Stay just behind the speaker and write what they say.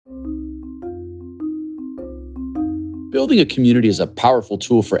Building a community is a powerful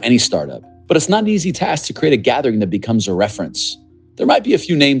tool for any startup, but it's not an easy task to create a gathering that becomes a reference. There might be a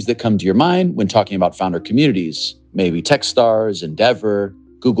few names that come to your mind when talking about founder communities, maybe Techstars, Endeavor,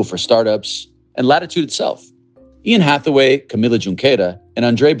 Google for Startups, and Latitude itself. Ian Hathaway, Camila Junqueira, and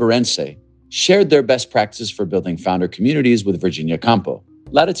Andre Berence shared their best practices for building founder communities with Virginia Campo,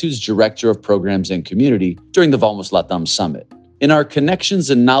 Latitude's Director of Programs and Community, during the Vamos Latam Summit. In our Connections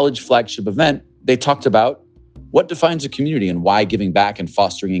and Knowledge flagship event, they talked about what defines a community and why giving back and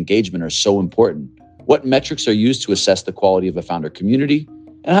fostering engagement are so important, what metrics are used to assess the quality of a founder community,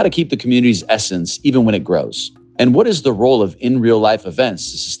 and how to keep the community's essence even when it grows. And what is the role of in-real-life events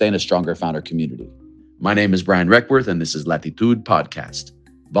to sustain a stronger founder community? My name is Brian Reckworth, and this is Latitude Podcast.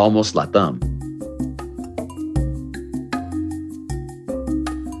 Vamos Latam.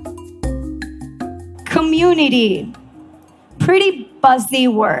 Community. Pretty buzzy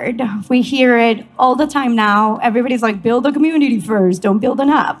word. We hear it all the time now. Everybody's like, build a community first. Don't build an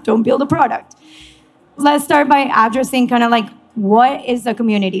app. Don't build a product. Let's start by addressing kind of like, what is a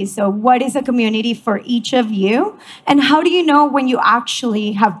community? So what is a community for each of you? And how do you know when you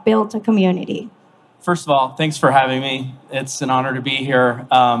actually have built a community? First of all, thanks for having me. It's an honor to be here.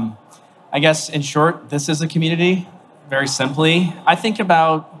 I guess, in short, this is a community, very simply. I think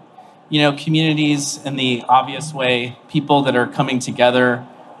about communities in the obvious way, people that are coming together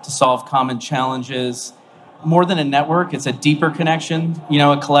to solve common challenges. More than a network, it's a deeper connection,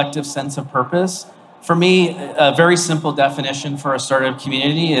 a collective sense of purpose. For me, a very simple definition for a startup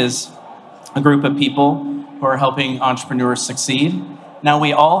community is a group of people who are helping entrepreneurs succeed. Now,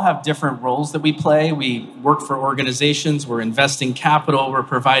 we all have different roles that we play. We work for organizations, we're investing capital, we're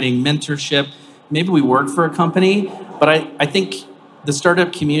providing mentorship. Maybe we work for a company, but I think the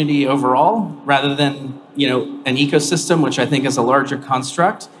startup community overall, rather than an ecosystem, which I think is a larger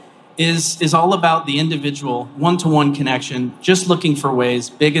construct, is all about the individual, one-to-one connection, just looking for ways,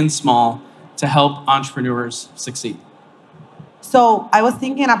 big and small, to help entrepreneurs succeed. So I was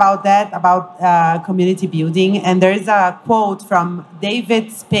thinking about that, about community building, and there is a quote from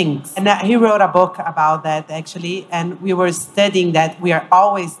David Spinks, and he wrote a book about that, actually, and we were studying that. We are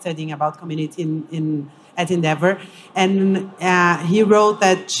always studying about community at Endeavor, and he wrote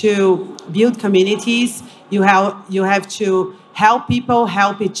that to build communities, you have to help people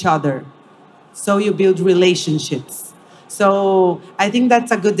help each other. So you build relationships. So I think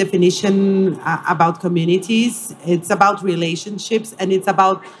that's a good definition about communities. It's about relationships, and it's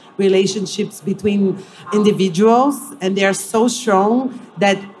about relationships between individuals, and they are so strong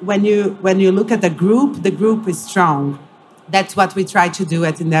that when you look at the group is strong. That's what we try to do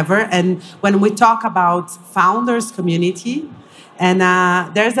at Endeavor. And when we talk about founders community, and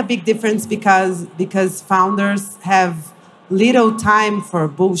there's a big difference because founders have little time for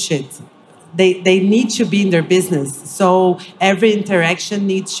bullshit. They need to be in their business. So every interaction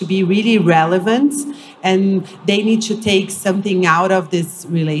needs to be really relevant, and they need to take something out of this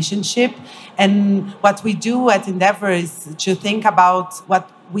relationship. And what we do at Endeavor is to think about what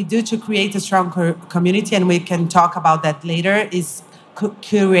we do to create a strong community, and we can talk about that later, is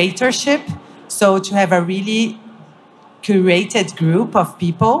curatorship. So to have a really curated group of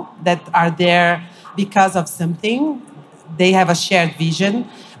people that are there because of something, they have a shared vision,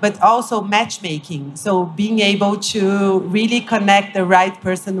 but also matchmaking. So being able to really connect the right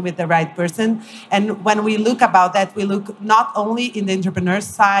person with the right person. And when we look about that, we look not only in the entrepreneur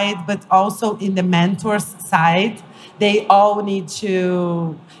side, but also in the mentor's side. They all need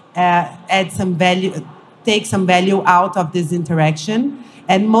to add some value, take some value out of this interaction.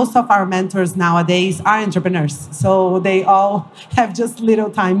 And most of our mentors nowadays are entrepreneurs. So they all have just little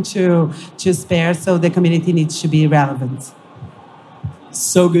time to spare. So the community needs to be relevant.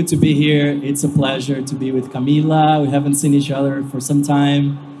 So good to be here. It's a pleasure to be with Camila. We haven't seen each other for some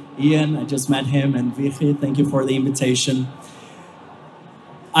time. Ian, I just met him, and Virgi, thank you for the invitation.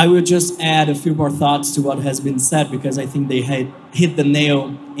 I will just add a few more thoughts to what has been said, because I think they hit the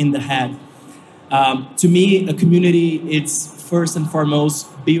nail in the head. To me, a community, it's first and foremost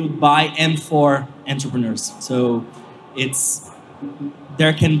built by and for entrepreneurs. So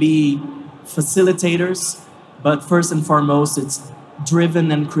there can be facilitators, but first and foremost, it's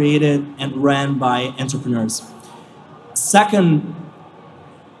driven and created and ran by entrepreneurs. Second,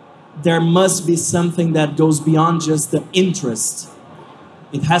 there must be something that goes beyond just the interest.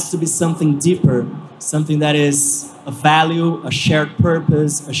 It has to be something deeper, something that is a value, a shared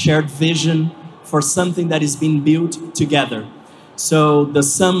purpose, a shared vision for something that is being built together. So the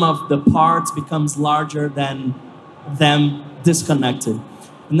sum of the parts becomes larger than them disconnected.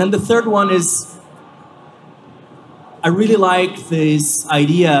 And then the third one is I really like this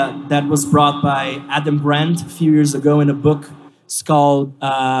idea that was brought by Adam Grant a few years ago in a book. It's called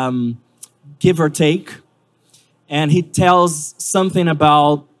Give or Take. And he tells something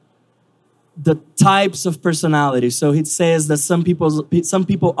about the types of personality. So he says that some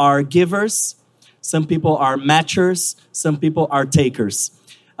people are givers, some people are matchers, some people are takers.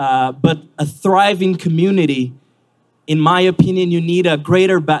 But a thriving community, in my opinion, you need a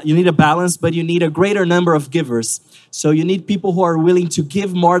balance, but you need a greater number of givers. So you need people who are willing to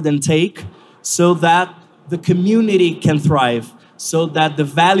give more than take, so that the community can thrive, so that the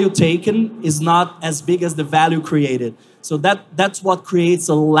value taken is not as big as the value created. So that's what creates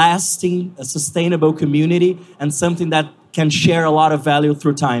a lasting, a sustainable community, and something that can share a lot of value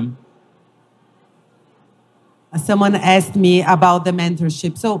through time. Someone asked me about the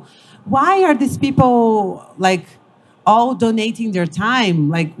mentorship. So why are these people like all donating their time?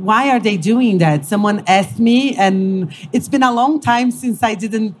 Like, why are they doing that? Someone asked me, and it's been a long time since I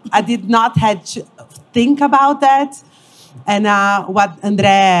did not had to think about that. And what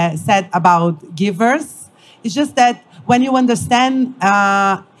André said about givers, it's just that when you understand,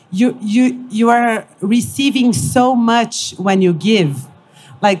 you are receiving so much when you give.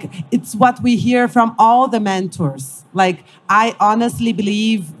 Like, it's what we hear from all the mentors. Like, I honestly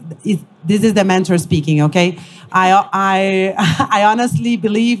believe, this is the mentor speaking, okay? I honestly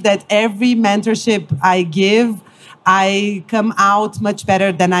believe that every mentorship I give, I come out much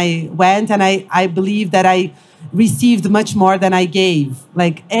better than I went. And I believe that I received much more than I gave.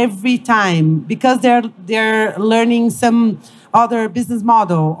 Like, every time, because they're learning some other business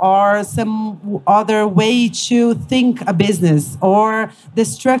model or some other way to think a business, or the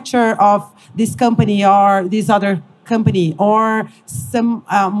structure of this company or this other company, or some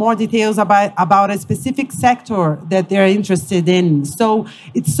more details about a specific sector that they're interested in. So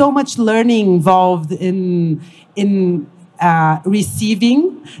it's so much learning involved in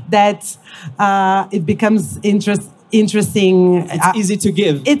receiving that it becomes interesting. It's easy to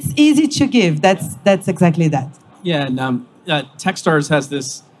give. It's easy to give. That's exactly that. Yeah, and Techstars has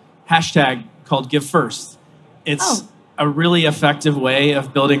this hashtag called Give First. It's a really effective way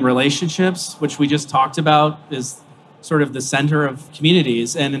of building relationships, which we just talked about is sort of the center of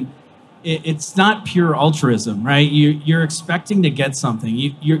communities. And it's not pure altruism, right? You're expecting to get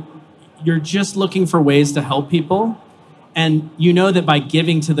something. You're just looking for ways to help people. And you know that by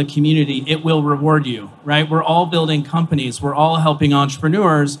giving to the community, it will reward you, right? We're all building companies. We're all helping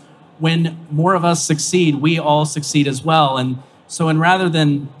entrepreneurs. When more of us succeed, we all succeed as well. And so, rather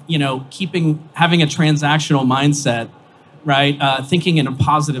than, having a transactional mindset, right? Thinking in a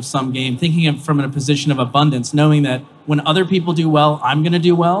positive sum game, thinking from a position of abundance, knowing that when other people do well, I'm going to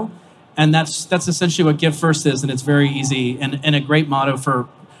do well. And that's essentially what Give First is. And it's very easy and a great motto for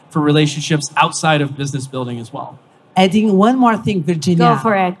relationships outside of business building as well. Adding one more thing, Virginia.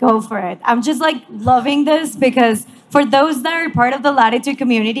 Go for it. I'm just loving this, because for those that are part of the Latitude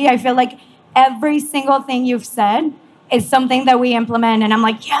community, I feel like every single thing you've said is something that we implement. And I'm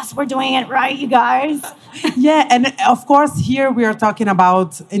like, yes, we're doing it right, you guys. Yeah, and of course, here we are talking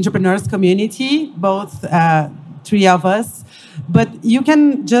about entrepreneurs community, both three of us. But you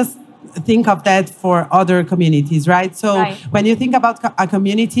can just think of that for other communities, right? So when you think about a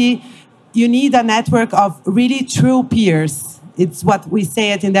community, you need a network of really true peers. It's what we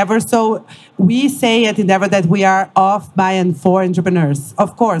say at Endeavor. So we say at Endeavor that we are of, by, and for entrepreneurs.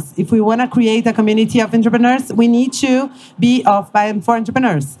 Of course, if we want to create a community of entrepreneurs, we need to be of, by, and for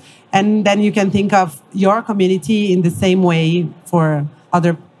entrepreneurs. And then you can think of your community in the same way for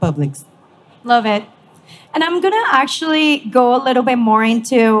other publics. Love it. And I'm going to actually go a little bit more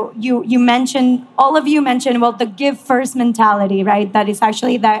into, you mentioned, all of you mentioned, the give first mentality, right? That is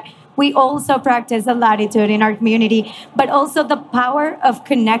actually that we also practice a Latitude in our community, but also the power of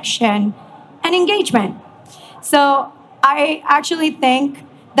connection and engagement. So I actually think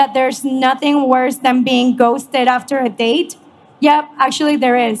that there's nothing worse than being ghosted after a date. Yep, actually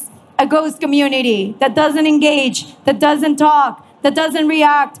there is. A ghost community that doesn't engage, that doesn't talk, that doesn't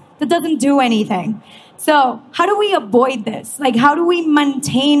react, that doesn't do anything. So how do we avoid this? How do we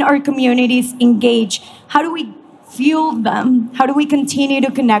maintain our communities engaged? How do we fuel them? How do we continue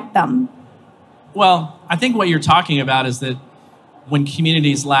to connect them? Well, I think what you're talking about is that when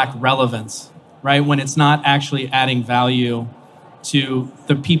communities lack relevance, right? When it's not actually adding value to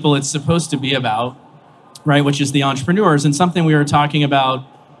the people it's supposed to be about, right? Which is the entrepreneurs. And something we were talking about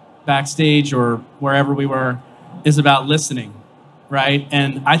backstage or wherever we were is about listening, right?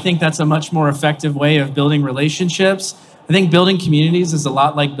 And I think that's a much more effective way of building relationships. I think building communities is a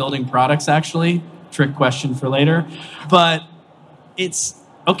lot like building products, actually. Trick question for later. But it's,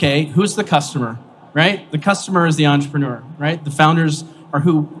 okay, who's the customer? right? The customer is the entrepreneur, right? The founders are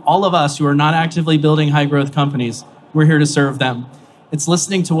who, all of us who are not actively building high growth companies, we're here to serve them. It's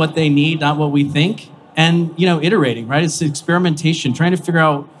listening to what they need, not what we think, and iterating, right? It's experimentation, trying to figure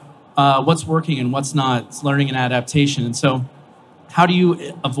out what's working and what's not. It's learning and adaptation. And so how do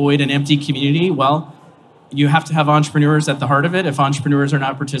you avoid an empty community? Well, you have to have entrepreneurs at the heart of it. If entrepreneurs are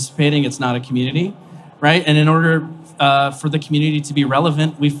not participating, it's not a community, right? And in order for the community to be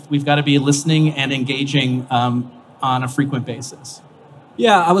relevant, we've got to be listening and engaging on a frequent basis.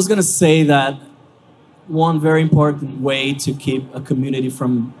 Yeah, I was going to say that one very important way to keep a community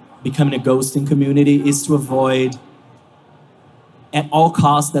from becoming a ghosting community is to avoid at all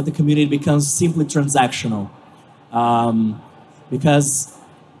costs that the community becomes simply transactional. Because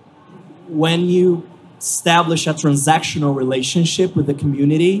when you establish a transactional relationship with the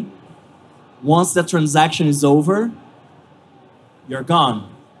community, once that transaction is over, you're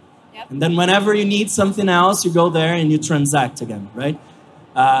gone. Yep. And then whenever you need something else, you go there and you transact again, right?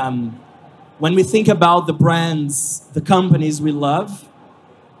 When we think about the brands, the companies we love,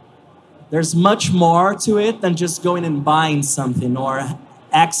 there's much more to it than just going and buying something or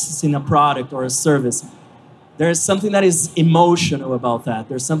accessing a product or a service. There's something that is emotional about that.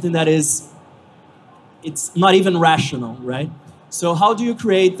 There's something that it's not even rational, right? So how do you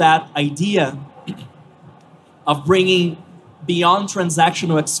create that idea of bringing beyond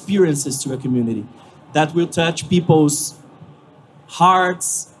transactional experiences to a community that will touch people's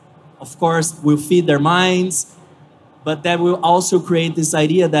hearts, of course, will feed their minds, but that will also create this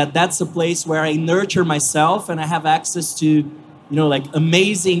idea that that's a place where I nurture myself and I have access to,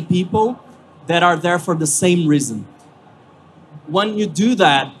 amazing people that are there for the same reason. When you do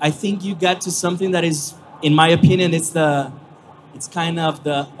that, I think you get to something that is, in my opinion, it's kind of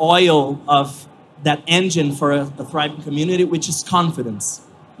the oil of that engine for a thriving community, which is confidence.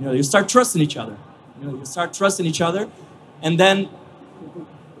 You start trusting each other. And then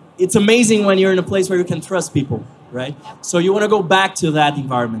it's amazing when you're in a place where you can trust people, right? So you want to go back to that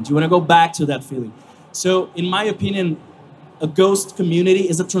environment. You want to go back to that feeling. So in my opinion, a ghost community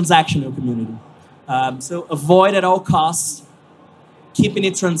is a transactional community. So avoid at all costs keeping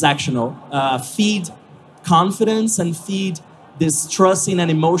it transactional. Feed confidence and feed this trusting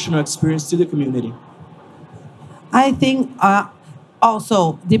and emotional experience to the community. I think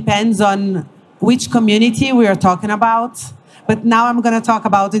also depends on which community we are talking about. But now I'm going to talk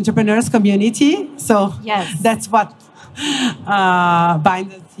about entrepreneurs community. So yes, that's what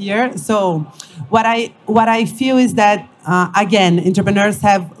binds us here. So what I feel is that, again, entrepreneurs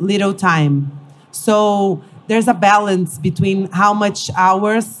have little time. So there's a balance between how much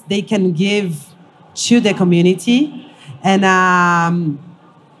hours they can give to the community, and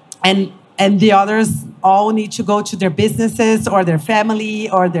the others all need to go to their businesses or their family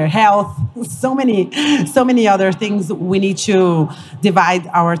or their health. So many other things we need to divide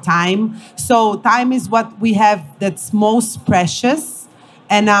our time. So time is what we have that's most precious.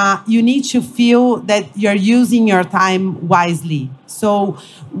 And you need to feel that you're using your time wisely. So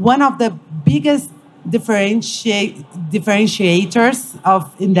one of the biggest differentiators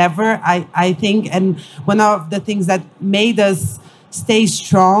of Endeavor, I think, and one of the things that made us stay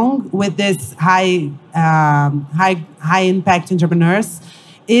strong with this high impact entrepreneurs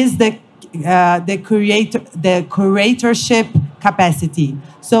is the curatorship capacity.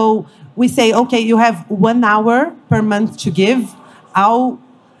 So we say, okay, you have 1 hour per month to give. I'll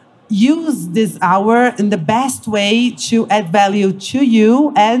use this hour in the best way to add value to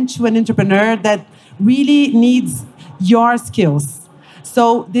you and to an entrepreneur that really needs your skills.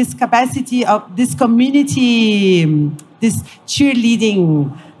 So this capacity of this community, this cheerleading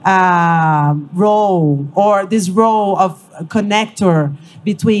role, or this role of connector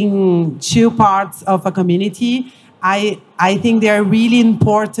between two parts of a community, I think they are really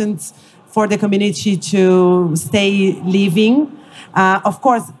important for the community to stay living. Of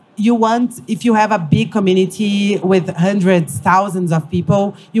course, if you have a big community with hundreds, thousands of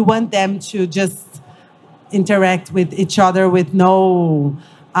people, you want them to just interact with each other with no,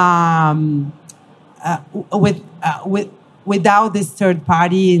 without this third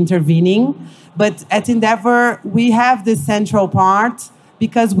party intervening. But at Endeavor, we have this central part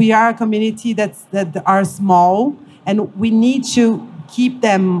because we are a community that are small, and we need to keep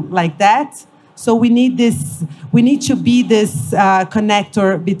them like that. So we need to be this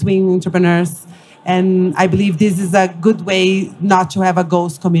connector between entrepreneurs. And I believe this is a good way not to have a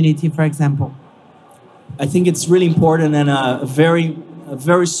ghost community, for example. I think it's really important and a very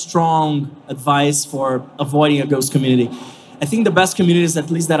strong advice for avoiding a ghost community. I think the best communities, at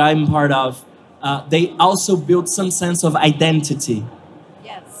least that I'm part of, they also build some sense of identity.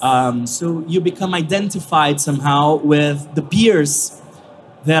 Yes. So you become identified somehow with the peers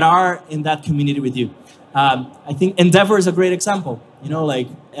that are in that community with you. I think Endeavor is a great example.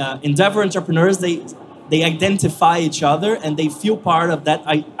 Endeavor entrepreneurs, they identify each other and they feel part of that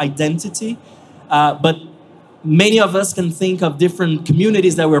identity. But many of us can think of different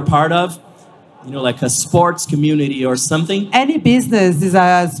communities that we're part of, like a sports community or something. Any business is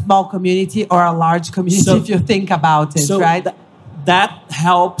a small community or a large community if you think about it, right? That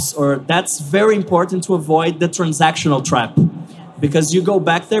helps, or that's very important to avoid the transactional trap. Because you go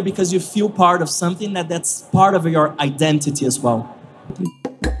back there because you feel part of something that's part of your identity as well.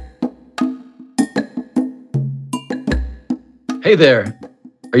 Hey there.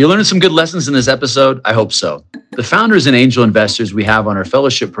 Are you learning some good lessons in this episode? I hope so. The founders and angel investors we have on our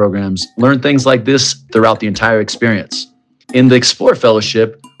fellowship programs learn things like this throughout the entire experience. In the Explore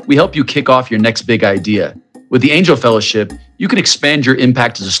Fellowship, we help you kick off your next big idea. With the Angel Fellowship, you can expand your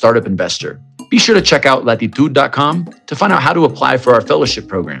impact as a startup investor. Be sure to check out Latitude.com to find out how to apply for our fellowship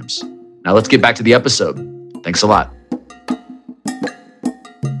programs. Now let's get back to the episode. Thanks a lot.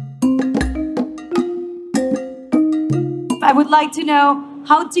 I would like to know,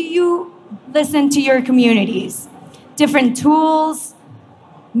 how do you listen to your communities? Different tools,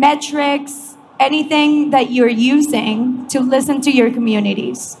 metrics, anything that you're using to listen to your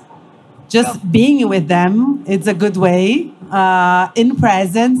communities? Just being with them, it's a good way. In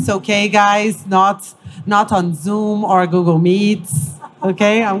presence, okay, guys, not on Zoom or Google Meets.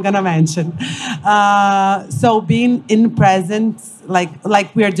 Okay, I'm gonna mention. So being in presence,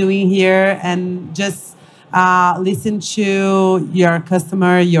 like we're doing here, and just listen to your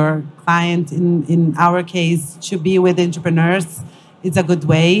customer, your client. In our case, to be with entrepreneurs, it's a good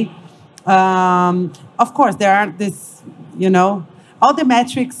way. Of course, there aren't this, all the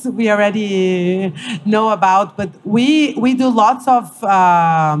metrics we already know about, but we do lots of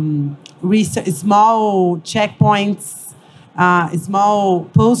research, small checkpoints, small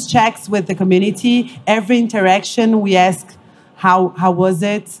post checks with the community. Every interaction we ask, how was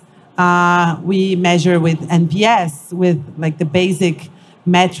it? We measure with NPS, with like the basic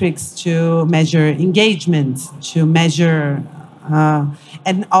metrics to measure engagement, to measure,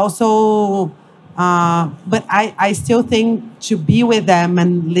 and also. But I still think to be with them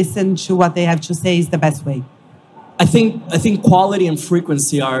and listen to what they have to say is the best way. I think quality and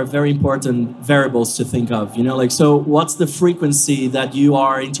frequency are very important variables to think of. So what's the frequency that you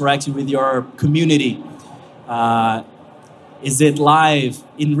are interacting with your community? Is it live,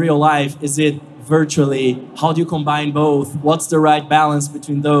 in real life? Is it virtually? How do you combine both? What's the right balance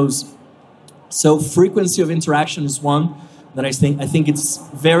between those? So frequency of interaction is one that I think it's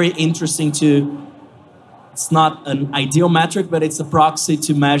very interesting to. It's not an ideal metric, but it's a proxy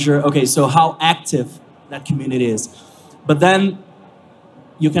to measure, okay, so how active that community is. But then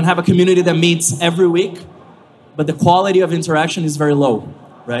you can have a community that meets every week, but the quality of interaction is very low,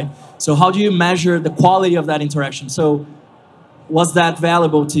 right? So how do you measure the quality of that interaction? So was that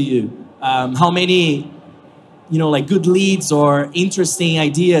valuable to you? How many, good leads or interesting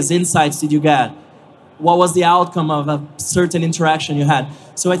ideas, insights did you get? What was the outcome of a certain interaction you had?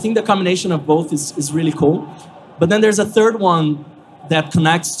 So I think the combination of both is really cool. But then there's a third one that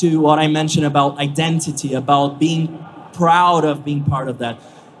connects to what I mentioned about identity, about being proud of being part of that.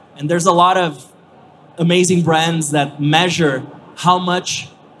 And there's a lot of amazing brands that measure how much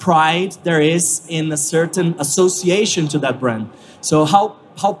pride there is in a certain association to that brand. So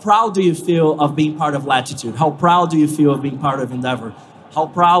how proud do you feel of being part of Latitude? How proud do you feel of being part of Endeavor? How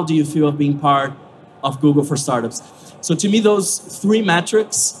proud do you feel of being part of Google for Startups? So to me, those three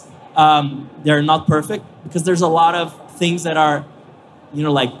metrics, they're not perfect because there's a lot of things that are,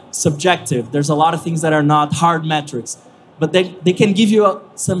 subjective. There's a lot of things that are not hard metrics, but they can give you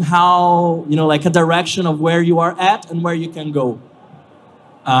somehow, a direction of where you are at and where you can go.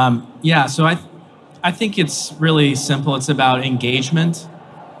 So I think it's really simple. It's about engagement,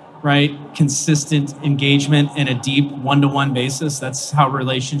 right? Consistent engagement in a deep one-to-one basis. That's how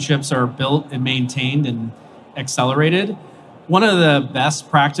relationships are built and maintained and accelerated. One of the best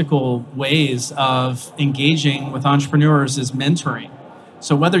practical ways of engaging with entrepreneurs is mentoring.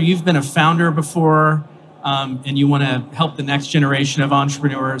 So whether you've been a founder before and you want to help the next generation of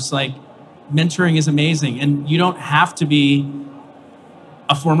entrepreneurs, mentoring is amazing. And you don't have to be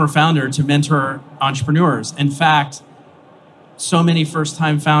a former founder to mentor entrepreneurs. In fact, so many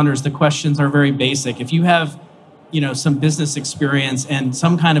first-time founders, the questions are very basic. If you have, some business experience and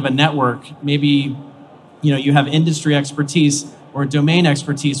some kind of a network, maybe, you have industry expertise or domain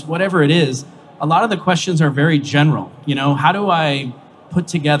expertise, whatever it is, a lot of the questions are very general. How do I put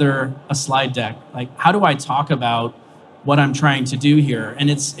together a slide deck? How do I talk about what I'm trying to do here. And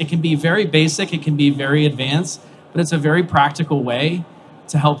it can be very basic, it can be very advanced, but it's a very practical way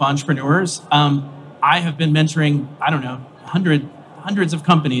to help entrepreneurs. I have been mentoring, hundreds of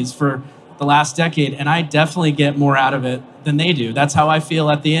companies for the last decade, and I definitely get more out of it than they do. That's how I feel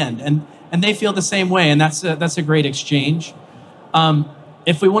at the end. And they feel the same way, and that's a great exchange.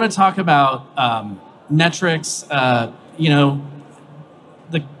 If we want to talk about metrics, there's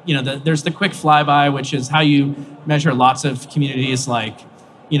the quick flyby, which is how you measure lots of communities, like,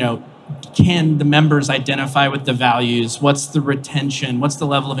 can the members identify with the values? What's the retention? What's the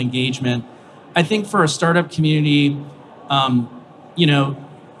level of engagement? I think for a startup community,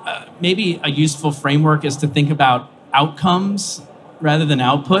 maybe a useful framework is to think about outcomes rather than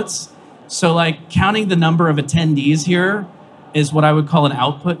outputs. So like counting the number of attendees here is what I would call an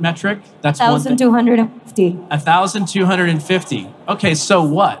output metric. That's 1,250. 1,250. Okay, so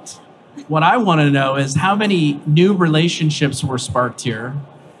what? What I want to know is how many new relationships were sparked here,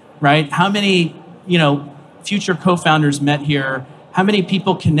 right? How many, future co-founders met here? How many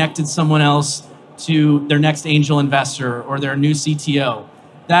people connected someone else to their next angel investor or their new CTO?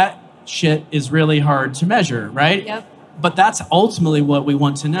 That shit is really hard to measure, right? Yep. But that's ultimately what we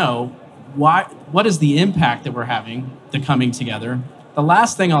want to know. What is the impact that we're having, the coming together? The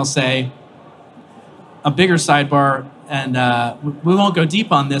last thing I'll say, a bigger sidebar, and we won't go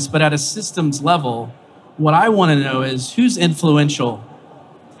deep on this, but at a systems level, what I want to know is who's influential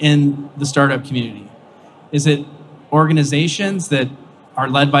in the startup community. Is it organizations that are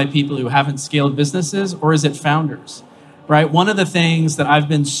led by people who haven't scaled businesses, or is it founders, right? One of the things that I've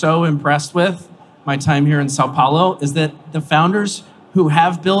been so impressed with my time here in Sao Paulo is that the founders who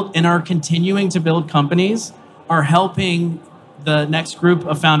have built and are continuing to build companies are helping the next group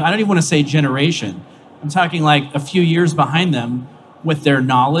of founders. I don't even want to say generation. I'm talking like a few years behind them with their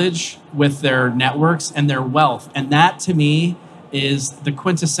knowledge, with their networks, and their wealth. And that, to me, is the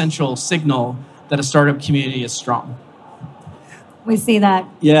quintessential signal that a startup community is strong. We see that.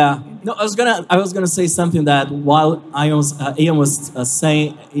 Yeah. No, I was gonna say something that while Ian was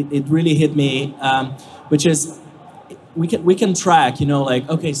saying, it really hit me, which is we can track,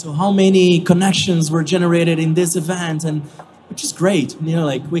 okay, so how many connections were generated in this event, and which is great.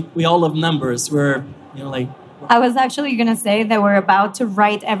 We all love numbers. I was actually going to say that we're about to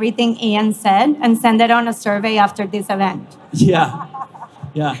write everything Ian said and send it on a survey after this event. Yeah.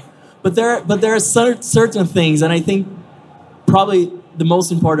 But there are certain things, and I think probably the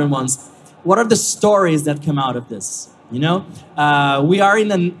most important ones. What are the stories that come out of this? We're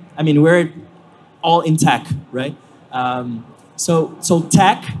all in tech, right? So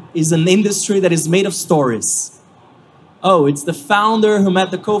tech is an industry that is made of stories. Oh, it's the founder who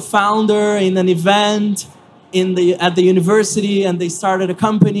met the co-founder in an event at the university, and they started a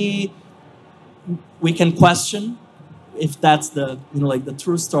company. We can question if that's the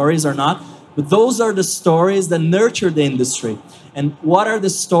true stories or not. But those are the stories that nurture the industry. And what are the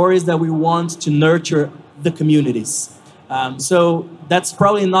stories that we want to nurture the communities? So that's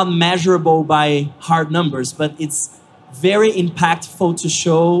probably not measurable by hard numbers, but it's very impactful to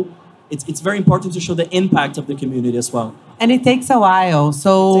show. It's very important to show the impact of the community as well. And it takes a while.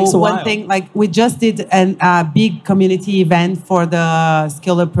 One thing, we just did a big community event for the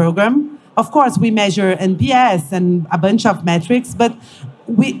Scale Up program. Of course, we measure NPS and a bunch of metrics, but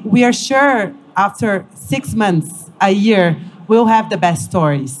we are sure after 6 months, a year, we'll have the best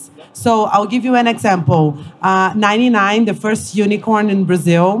stories. So I'll give you an example. 99, the first unicorn in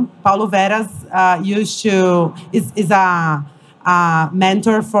Brazil, Paulo Veras is a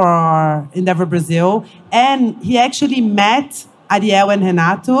mentor for Endeavor Brazil. And he actually met Ariel and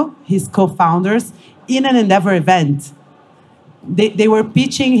Renato, his co-founders, in an Endeavor event. They were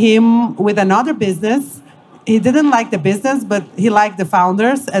pitching him with another business. He didn't like the business, but he liked the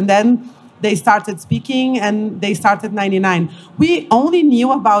founders. And then they started speaking, and they started 99. We only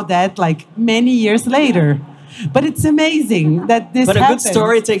knew about that many years later. But it's amazing that this happens. But a good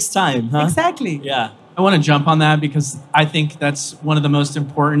story takes time, huh? Exactly. Yeah. I want to jump on that because I think that's one of the most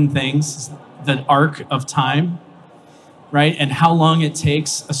important things, the arc of time, right? And how long it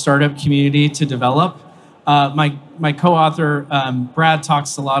takes a startup community to develop. My co-author, Brad,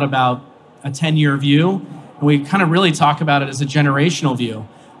 talks a lot about a 10-year view. And we kind of really talk about it as a generational view.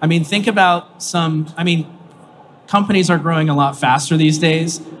 Think about companies are growing a lot faster these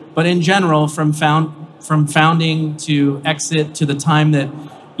days, but in general, from founding to exit to the time that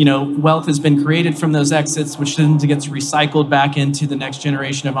wealth has been created from those exits, which then gets recycled back into the next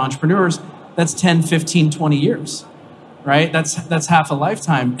generation of entrepreneurs, that's 10, 15, 20 years, right? That's half a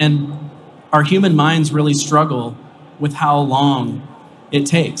lifetime. And our human minds really struggle with how long it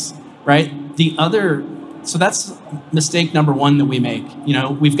takes, right? The other So that's mistake number one that we make.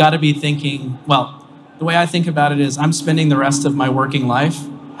 We've got to be thinking, well, the way I think about it is I'm spending the rest of my working life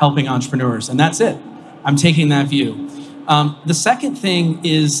helping entrepreneurs, and that's it. I'm taking that view. The second thing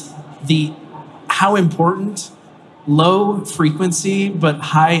is how important low frequency but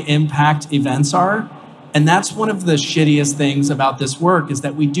high impact events are. And that's one of the shittiest things about this work is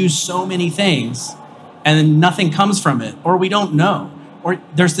that we do so many things and then nothing comes from it, or we don't know. Or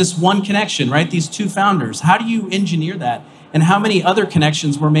there's this one connection, right? These two founders. How do you engineer that? And how many other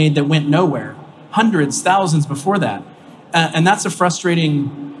connections were made that went nowhere? Hundreds, thousands before that. And that's a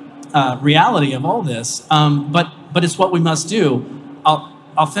frustrating reality of all this. But it's what we must do.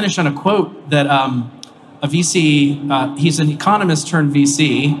 I'll finish on a quote that a VC, he's an economist turned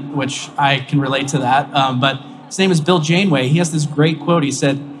VC, which I can relate to that. But his name is Bill Janeway. He has this great quote. He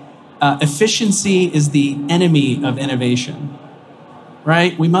said, efficiency is the enemy of innovation.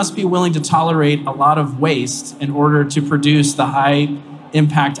 Right? We must be willing to tolerate a lot of waste in order to produce the high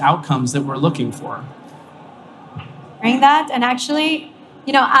impact outcomes that we're looking for. Hearing that, and actually,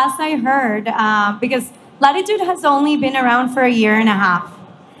 as I heard, because Latitude has only been around for 1.5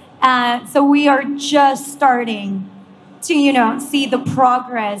 years. So we are just starting to, see the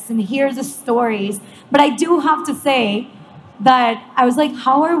progress and hear the stories. But I do have to say that I was like,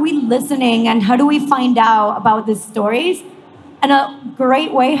 how are we listening and how do we find out about these stories? And a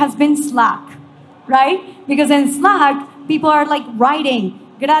great way has been Slack, right? Because in Slack, people are like writing,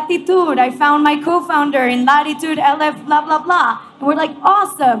 gratitude, I found my co-founder in Latitude LF, blah, blah, blah. And we're like,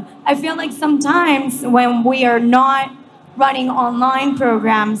 awesome. I feel like sometimes when we are not running online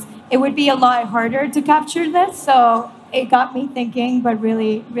programs, it would be a lot harder to capture this. So it got me thinking, but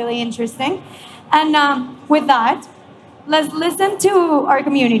really, really interesting. And with that, let's listen to our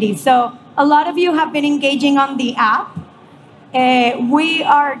community. So a lot of you have been engaging on the app. We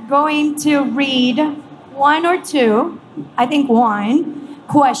are going to read one or two, I think one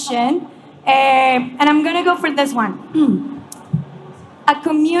question, and I'm going to go for this one. A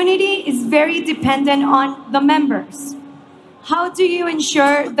community is very dependent on the members. How do you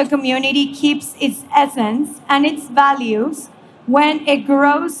ensure the community keeps its essence and its values when it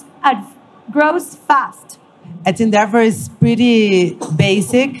grows fast? At Endeavor is pretty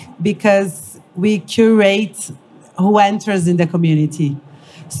basic because we curate who enters in the community.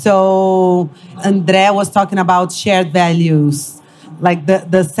 So André was talking about shared values, like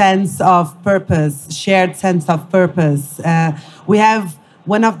the sense of purpose, shared sense of purpose. We have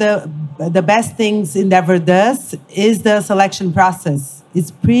one of the best things Endeavor does is the selection process. It's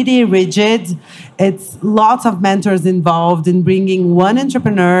pretty rigid. It's lots of mentors involved in bringing one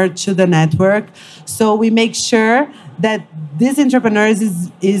entrepreneur to the network. So we make sure that these entrepreneurs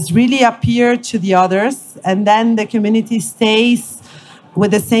is really appear to the others, and then the community stays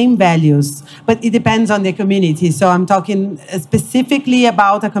with the same values. But it depends on the community. So I'm talking specifically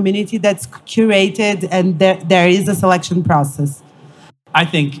about a community that's curated and there is a selection process. I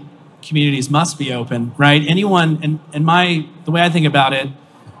think communities must be open, right? Anyone, and the way I think about it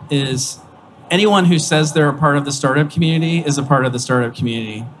is anyone who says they're a part of the startup community is a part of the startup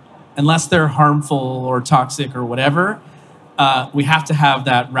community. Unless they're harmful or toxic or whatever, we have to have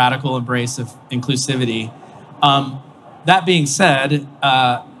that radical embrace of inclusivity. That being said,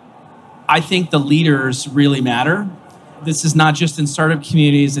 I think the leaders really matter. This is not just in startup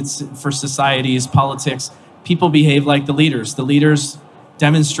communities, it's for societies, politics. People behave like the leaders. The leaders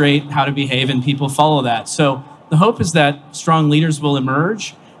demonstrate how to behave and people follow that. So the hope is that strong leaders will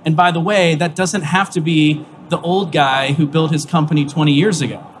emerge. And by the way, that doesn't have to be the old guy who built his company 20 years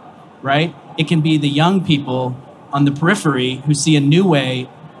ago, right? It can be the young people on the periphery who see a new way,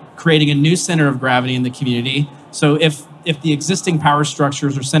 creating a new center of gravity in the community. So if the existing power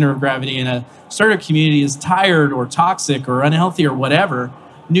structures or center of gravity in a startup community is tired or toxic or unhealthy or whatever,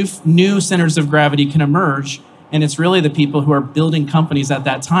 new centers of gravity can emerge. And it's really the people who are building companies at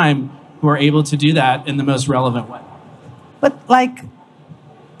that time who are able to do that in the most relevant way. But like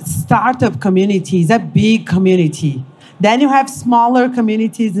startup community is a big community. Then you have smaller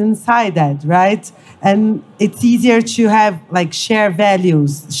communities inside that, right? And it's easier to have like shared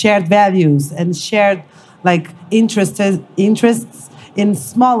values, and shared like interests in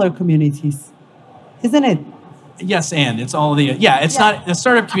smaller communities, isn't it? Yes, and it's all the not the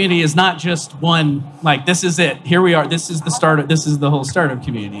startup community is not just one like this is it. Here we are. This is the startup. This is the whole startup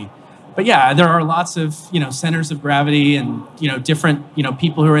community. But yeah, there are lots of centers of gravity and different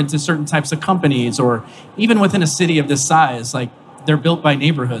people who are into certain types of companies, or even within a city of this size, like they're built by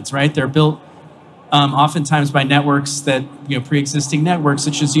neighborhoods, right? They're built oftentimes by networks that pre-existing networks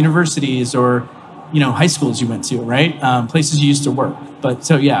such as universities or high schools you went to, right? Places you used to work. But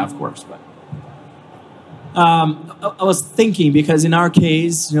so yeah, of course. But I was thinking, because in our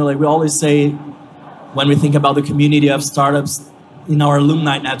case, like we always say, when we think about the community of startups in our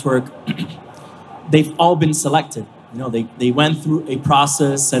alumni network, they've all been selected. They went through a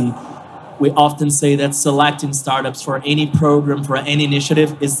process, and we often say that selecting startups for any program, for any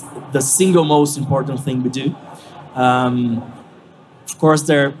initiative, is the single most important thing we do. Of course,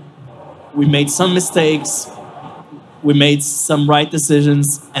 we made some mistakes, we made some right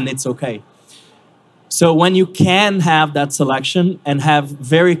decisions, and it's okay. So when you can have that selection and have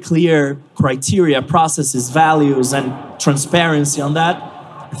very clear criteria, processes, values, and transparency on that,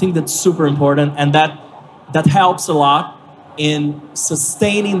 I think that's super important, and that helps a lot in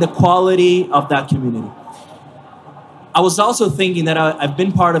sustaining the quality of that community. I was also thinking that I've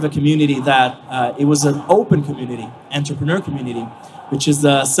been part of a community that it was an open community, entrepreneur community, which is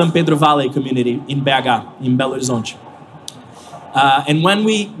the São Pedro Valley community in BH, in Belo Horizonte. And when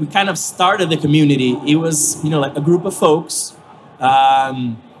we kind of started the community, it was like a group of folks.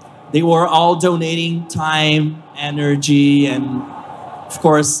 They were all donating time, energy, and of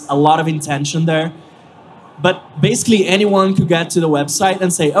course a lot of intention there. But basically anyone could get to the website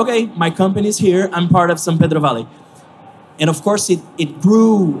and say, okay, my company's here, I'm part of São Pedro Valley. And of course it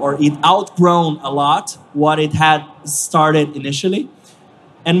grew, or it outgrown a lot what it had started initially.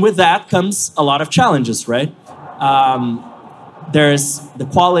 And with that comes a lot of challenges, right? There's the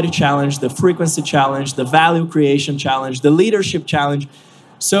quality challenge, the frequency challenge, the value creation challenge, the leadership challenge.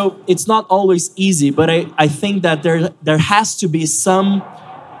 So it's not always easy, but I think that there has to be some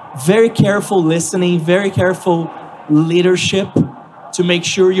very careful listening, very careful leadership to make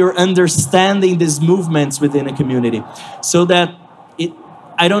sure you're understanding these movements within a community. So that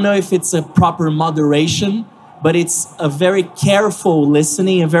I don't know if it's a proper moderation, but it's a very careful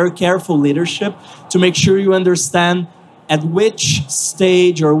listening, a very careful leadership to make sure you understand at which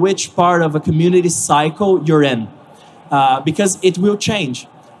stage or which part of a community cycle you're in. Because it will change.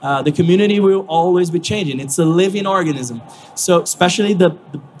 The community will always be changing. It's a living organism. So especially the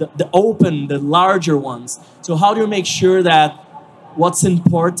open, the larger ones. So how do you make sure that what's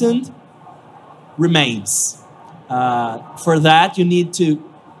important remains? For that, you need to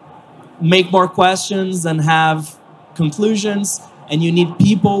make more questions and have conclusions. And you need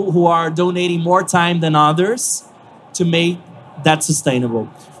people who are donating more time than others to make that sustainable.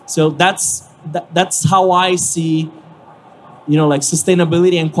 So that's how I see, like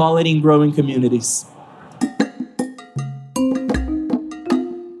sustainability and quality in growing communities.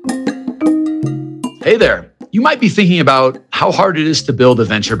 Hey there. You might be thinking about how hard it is to build a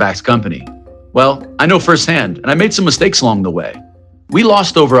venture-backed company. Well, I know firsthand, and I made some mistakes along the way. We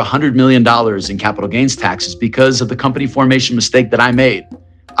lost over $100 million in capital gains taxes because of the company formation mistake that I made.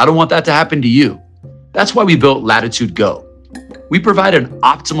 I don't want that to happen to you. That's why we built Latitude Go. We provide an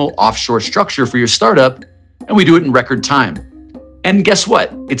optimal offshore structure for your startup, and we do it in record time. And guess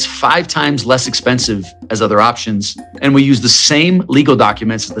what? It's 5 times less expensive as other options, and we use the same legal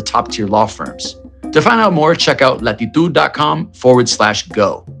documents as the top-tier law firms. To find out more, check out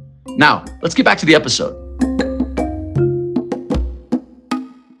latitude.com/go. Now, let's get back to the episode.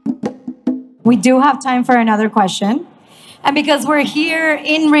 We do have time for another question. And because we're here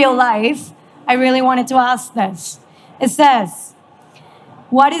in real life, I really wanted to ask this. It says,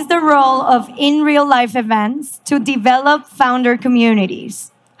 what is the role of in real life events to develop founder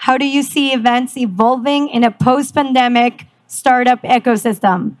communities? How do you see events evolving in a post-pandemic startup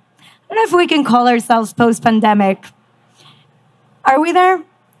ecosystem? I don't know if we can call ourselves post-pandemic. Are we there?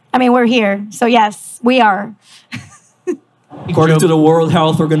 I mean, we're here. So yes, we are. According to the World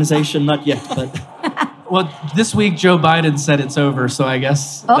Health Organization, not yet, but... Well, this week Joe Biden said it's over, so I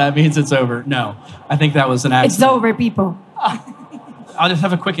guess that means it's over. No, I think that was an accident. It's over, people. I'll just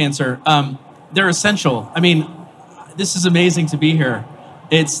have a quick answer. They're essential. I mean, this is amazing to be here.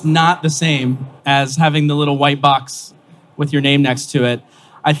 It's not the same as having the little white box with your name next to it.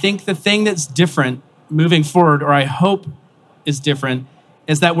 I think the thing that's different moving forward, or I hope is different,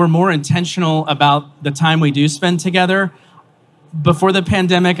 is that we're more intentional about the time we do spend together. Before the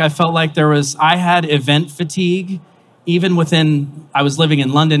pandemic, I felt like I had event fatigue, even I was living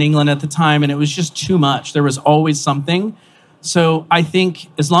in London, England at the time, and it was just too much. There was always something. So I think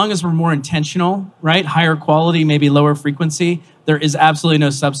as long as we're more intentional, right, higher quality, maybe lower frequency, there is absolutely no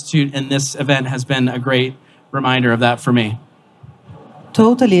substitute, and this event has been a great reminder of that for me.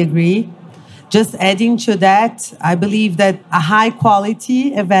 Totally agree. Just adding to that, I believe that a high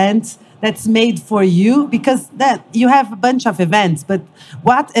quality event that's made for you, because that you have a bunch of events, but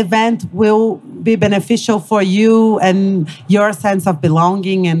what event will be beneficial for you and your sense of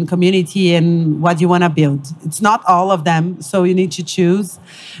belonging and community and what you want to build? It's not all of them, so you need to choose.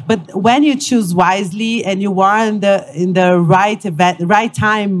 But when you choose wisely and you are in the right event, right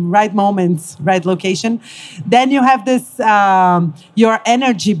time, right moments, right location, then you have this your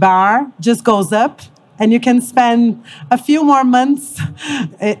energy bar just goes up. And you can spend a few more months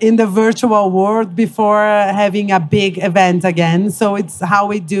in the virtual world before having a big event again. So it's how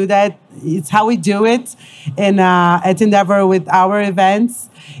we do that. It's how we do it at Endeavor with our events.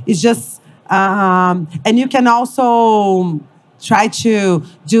 It's just, and you can also try to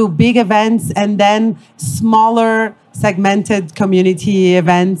do big events and then smaller segmented community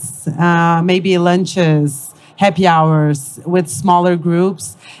events, maybe lunches, happy hours with smaller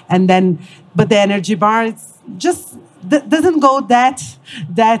groups. And then, but the energy bar, it's just doesn't go that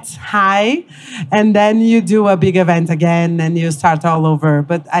high. And then you do a big event again and you start all over.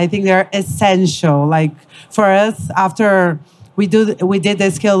 But I think they're essential. Like for us, after we did the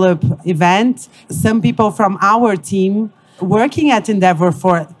Scale Up event, some people from our team working at Endeavor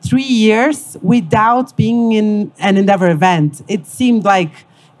for 3 years without being in an Endeavor event. It seemed like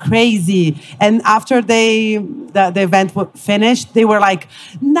crazy. And after the event finished, they were like,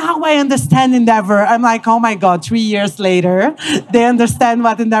 now I understand Endeavor. I'm like, oh my God, 3 years later, they understand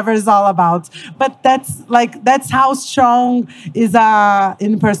what Endeavor is all about. But that's how strong is a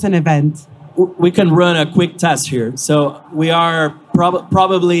in-person event. We can run a quick test here. So we are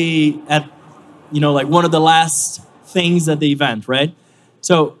probably at, like one of the last things at the event, right?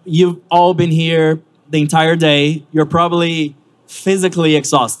 So you've all been here the entire day. You're probably physically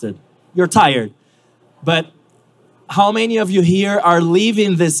exhausted. You're tired. But how many of you here are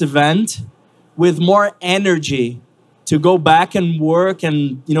leaving this event with more energy to go back and work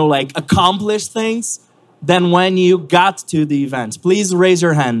and, accomplish things than when you got to the event? Please raise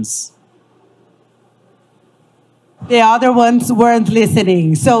your hands. The other ones weren't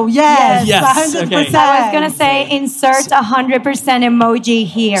listening. So yes, 100%. Okay. I was going to say insert 100% emoji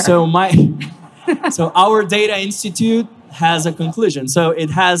here. So our data institute has a conclusion. So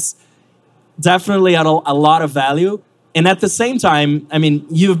it has definitely a lot of value. And at the same time,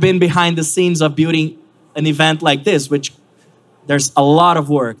 you've been behind the scenes of building an event like this, which there's a lot of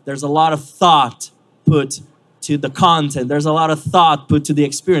work. There's a lot of thought put to the content. There's a lot of thought put to the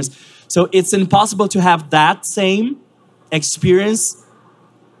experience. So it's impossible to have that same experience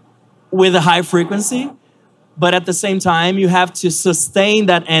with a high frequency. But at the same time, you have to sustain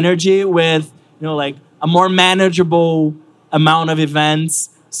that energy with, a more manageable amount of events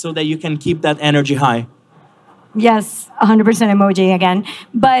so that you can keep that energy high. Yes, 100% emoji again.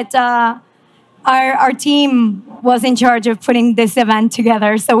 But our team was in charge of putting this event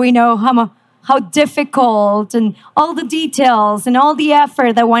together, so we know how difficult and all the details and all the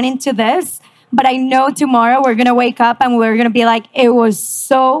effort that went into this. But I know tomorrow we're going to wake up and we're going to be like, it was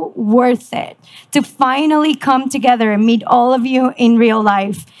so worth it to finally come together and meet all of you in real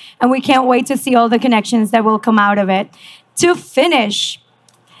life. And we can't wait to see all the connections that will come out of it. To finish,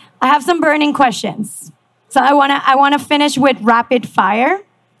 I have some burning questions. So I want to finish with rapid fire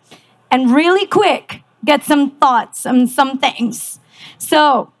and really quick get some thoughts on some things.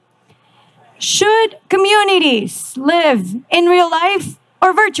 So, should communities live in real life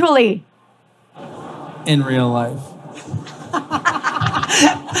or virtually? In real life.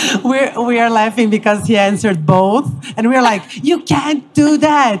 We are laughing because he answered both, and we're like, you can't do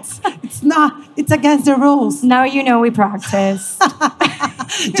that. It's against the rules. Now you know we practice.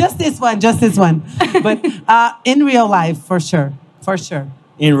 just this one. But in real life, for sure.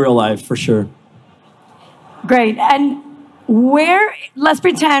 In real life, for sure. Great. And let's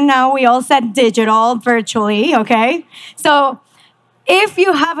pretend now we all said digital, virtually, okay? So if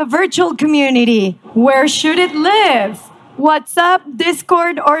you have a virtual community, where should it live? WhatsApp,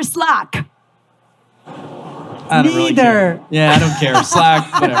 Discord, or Slack? I don't really care. Yeah, I don't care.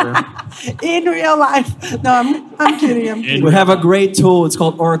 Slack, whatever. In real life. No, I'm kidding. We have a great tool. It's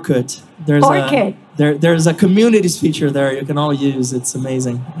called Orkut. There's a communities feature there you can all use. It's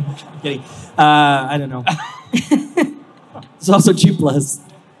amazing. I'm kidding. I don't know. It's also G+.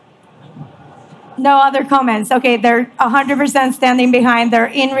 No other comments. Okay, they're 100% standing behind their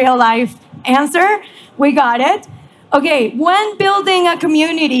in real life answer. We got it. Okay, when building a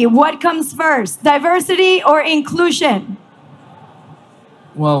community, what comes first? Diversity or inclusion?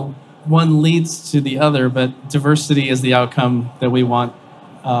 Well, one leads to the other, but diversity is the outcome that we want.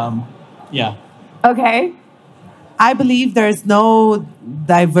 Yeah. Okay. I believe there's no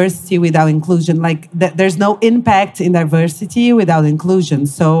diversity without inclusion. Like there's no impact in diversity without inclusion.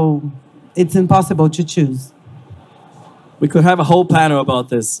 So it's impossible to choose. We could have a whole panel about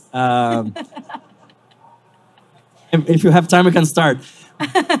this. If you have time, we can start.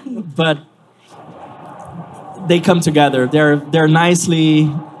 But they come together. They're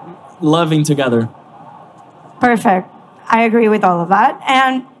nicely loving together. Perfect. I agree with all of that.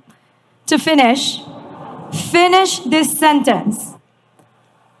 And to finish this sentence.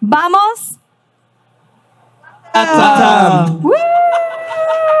 Vamos. Woo!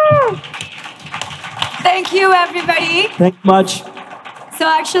 Thank you, everybody. Thank you much. So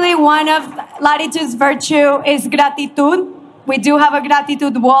actually, one of Latitude's virtue is gratitude. We do have a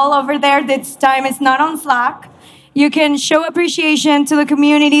gratitude wall over there. This time it's not on Slack. You can show appreciation to the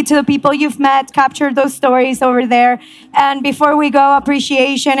community, to the people you've met, capture those stories over there. And before we go,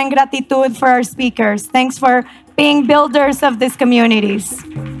 appreciation and gratitude for our speakers. Thanks for being builders of these communities.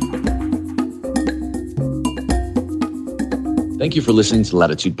 Thank you for listening to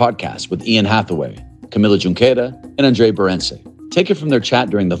Latitude Podcast with Ian Hathaway, Camila Junqueira, and Andre Berence. Take it from their chat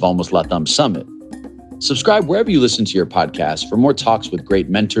during the Vamos Latam Summit. Subscribe wherever you listen to your podcast for more talks with great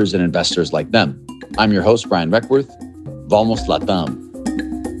mentors and investors like them. I'm your host, Brian Reckworth. Vamos Latam.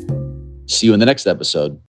 See you in the next episode.